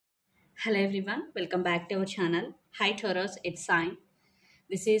Hello everyone, welcome back to our channel. Hi Taurus, it's Sign.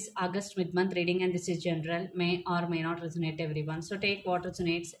 This is August mid-month reading and this is general, may or may not resonate everyone. So take what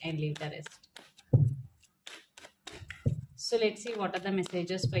resonates and leave the rest. So let's see what are the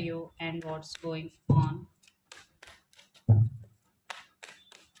messages for you and what's going on.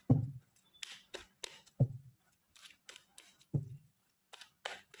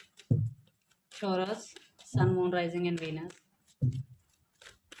 Taurus, Sun, Moon, Rising and Venus.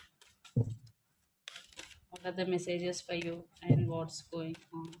 What are the messages for you and what's going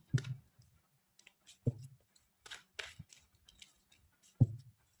on?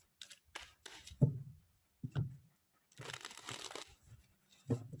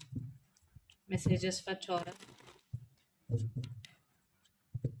 Messages for Taurus.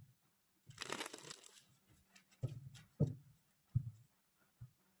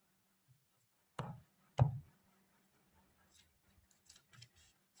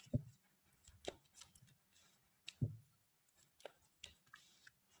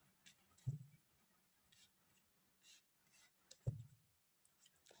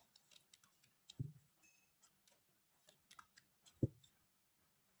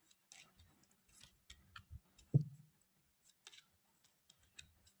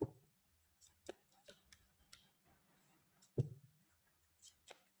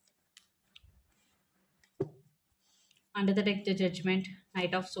 Under the deck, the Judgment,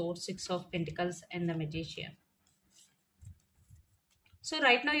 Knight of Swords, Six of Pentacles and the Magician. So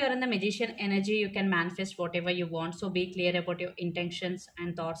right now you're in the Magician energy. You can manifest whatever you want. So be clear about your intentions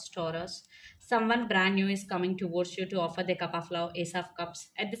and thoughts, Taurus. Someone brand new is coming towards you to offer the cup of love, Ace of Cups.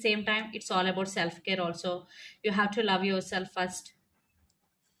 At the same time, it's all about self-care also. You have to love yourself first.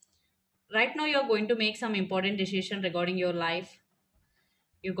 Right now you're going to make some important decision regarding your life.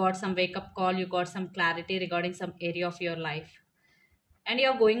 You got some wake-up call. You got some clarity regarding some area of your life. And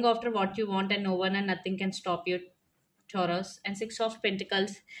you're going after what you want and no one and nothing can stop you, Taurus. And Six of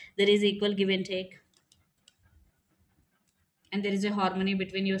Pentacles, there is equal give and take. And there is a harmony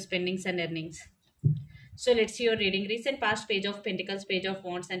between your spendings and earnings. So let's see your reading. Recent past, Page of Pentacles, Page of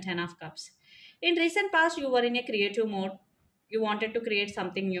Wands and Ten of Cups. In recent past, you were in a creative mode. You wanted to create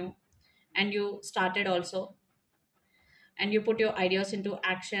something new and you started also. And you put your ideas into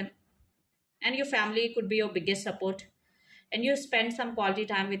action. And your family could be your biggest support. And you spend some quality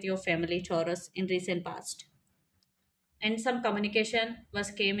time with your family, Taurus, in recent past. And some communication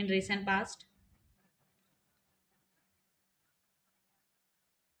came in recent past.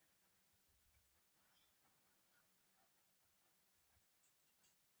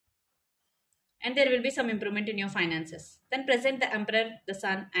 And there will be some improvement in your finances. Then present the Emperor, the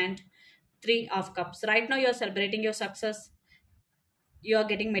Sun and Three of Cups. Right now you're celebrating your success. You are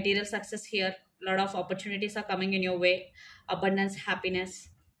getting material success here. A lot of opportunities are coming in your way. Abundance, happiness.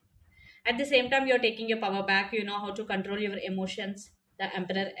 At the same time, you're taking your power back. You know how to control your emotions, the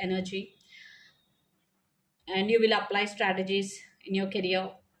Emperor energy. And you will apply strategies in your career.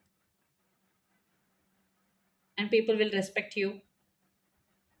 And people will respect you.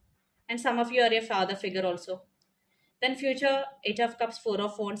 And some of you are a father figure also. Then future, Eight of Cups, Four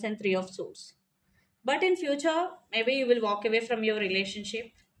of Wands and Three of Swords. But in future, maybe you will walk away from your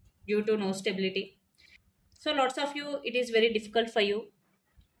relationship due to no stability. So lots of you, it is very difficult for you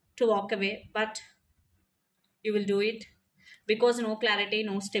to walk away, but you will do it because no clarity,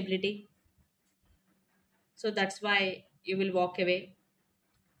 no stability. So that's why you will walk away.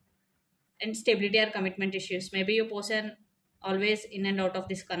 And stability or commitment issues. Maybe your person always in and out of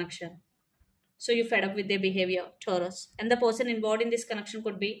this connection. So you fed up with their behavior, Taurus. And the person involved in this connection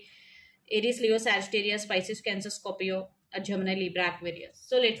could be Aries, Leo, Sagittarius, Pisces, Cancer, Scorpio, Gemini, Libra, Aquarius.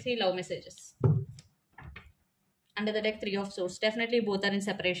 So let's see love messages. Under the deck, Three of Swords. Definitely both are in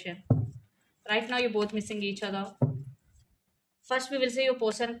separation. Right now, you're both missing each other. First, we will see your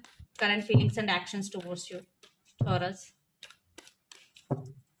person current feelings and actions towards you, Taurus.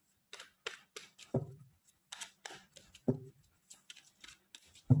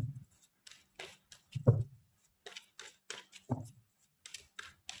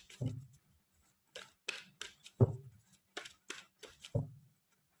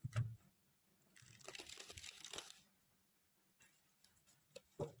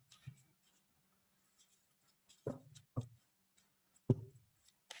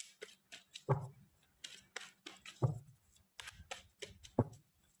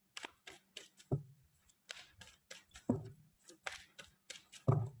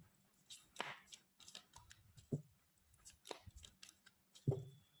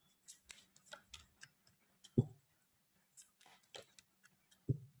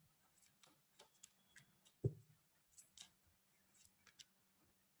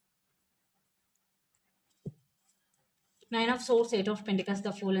 Nine of Swords, Eight of Pentacles,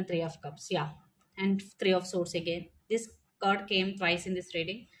 the Fool, and Three of Cups. Yeah, and Three of Swords again. This card came twice in this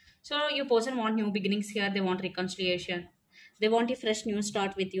reading. So your person want new beginnings here. They want reconciliation. They want a fresh new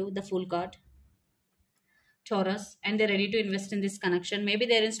start with you. The Fool card. Taurus, and they're ready to invest in this connection. Maybe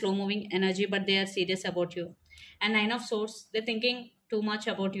they're in slow moving energy, but they are serious about you. And Nine of Swords, they're thinking too much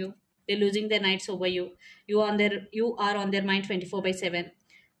about you. They're losing their nights over you. You are on their mind 24/7.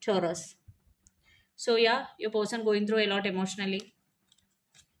 Taurus. So yeah, your person going through a lot emotionally,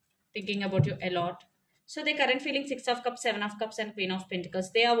 thinking about you a lot. So the current feeling Six of Cups, Seven of Cups, and Queen of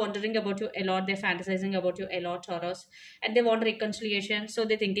Pentacles. They are wondering about you a lot. They're fantasizing about you a lot, Taurus, and they want reconciliation. So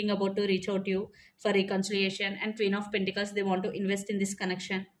they're thinking about to reach out to you for reconciliation. And Queen of Pentacles, they want to invest in this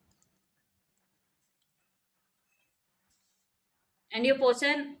connection. And your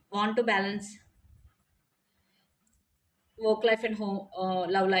person want to balance work life and home,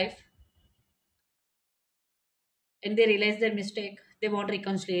 love life, and they realize their mistake. They want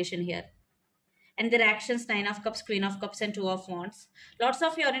reconciliation here. And their actions, Nine of Cups, Queen of Cups, and Two of Wands. Lots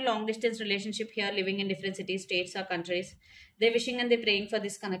of you are in long distance relationship here, living in different cities, states, or countries. They're wishing and they're praying for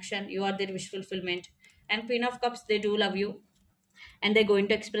this connection. You are their wish fulfillment. And Queen of Cups, they do love you, and they're going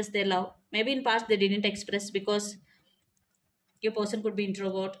to express their love. Maybe in past they didn't express because your person could be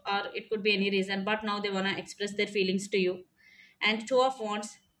introvert, or it could be any reason, but now they want to express their feelings to you. And Two of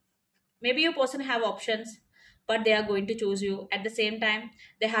Wands, maybe your person have options, but they are going to choose you. At the same time,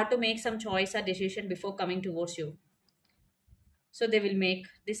 they have to make some choice or decision before coming towards you. So they will make,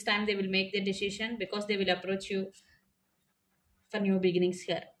 this time they will make their decision, because they will approach you for new beginnings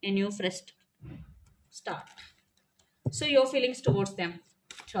here, a new fresh start. So your feelings towards them,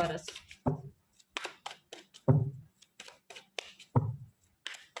 Taurus.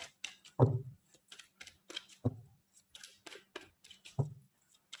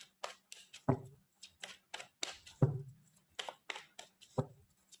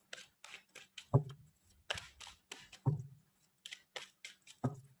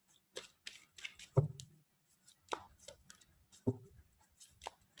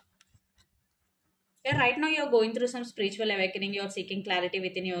 Yeah, right now you're going through some spiritual awakening. You're seeking clarity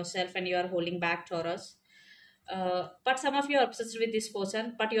within yourself, and you are holding back, Taurus. But some of you are obsessed with this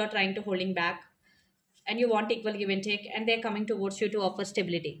person, but you are trying to holding back, and you want equal give and take, and they're coming towards you to offer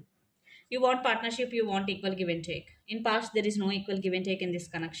stability. You want partnership, you want equal give and take. In past, there is no equal give and take in this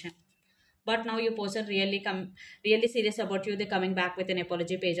connection. But now your person really serious about you. They're coming back with an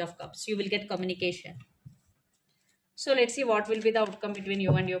apology, Page of Cups. You will get communication. So let's see what will be the outcome between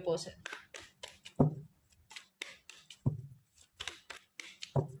you and your person.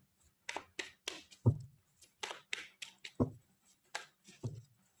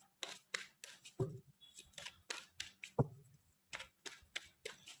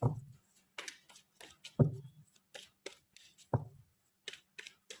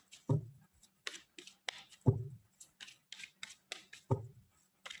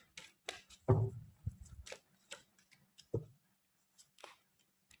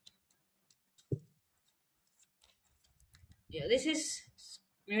 Yeah, this is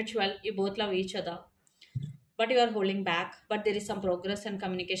mutual. You both love each other, but you are holding back. But there is some progress, and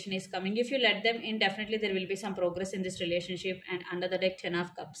communication is coming. If you let them in, definitely there will be some progress in this relationship. And under the deck, Ten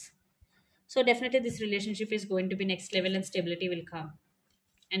of Cups. So definitely this relationship is going to be next level, and stability will come.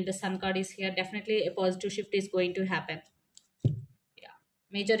 And the Sun card is here. Definitely a positive shift is going to happen. Yeah,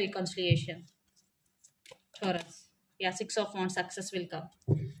 major reconciliation. Taurus. Yeah, Six of Wands, success will come.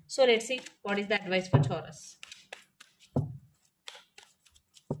 So let's see what is the advice for Taurus.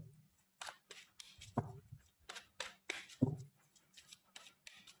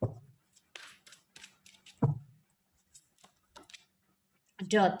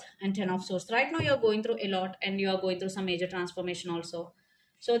 Death and Ten of Swords. Right now you're going through a lot, and you are going through some major transformation also.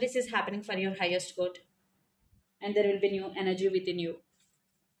 So this is happening for your highest good, and there will be new energy within you.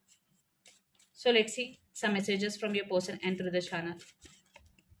 So let's see some messages from your person and through the channel.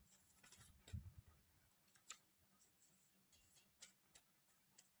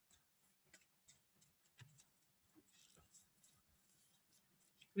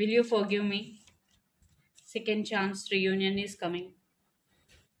 Will you forgive me? Second chance reunion is coming.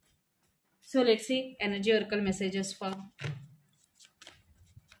 So let's see energy oracle messages for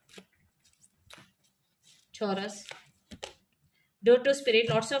Taurus. Due to spirit,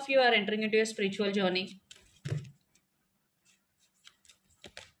 lots of you are entering into a spiritual journey.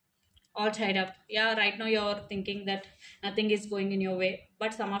 All tied up. Yeah, right now you're thinking that nothing is going in your way.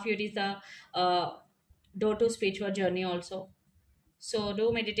 But some of you, it is the door to spiritual journey also. So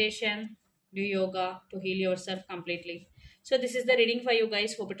do meditation, do yoga to heal yourself completely. So this is the reading for you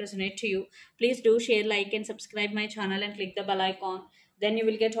guys. Hope it resonates to you. Please do share, like, and subscribe my channel and click the bell icon. Then you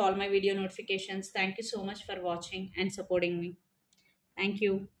will get all my video notifications. Thank you so much for watching and supporting me. Thank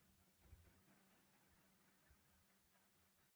you.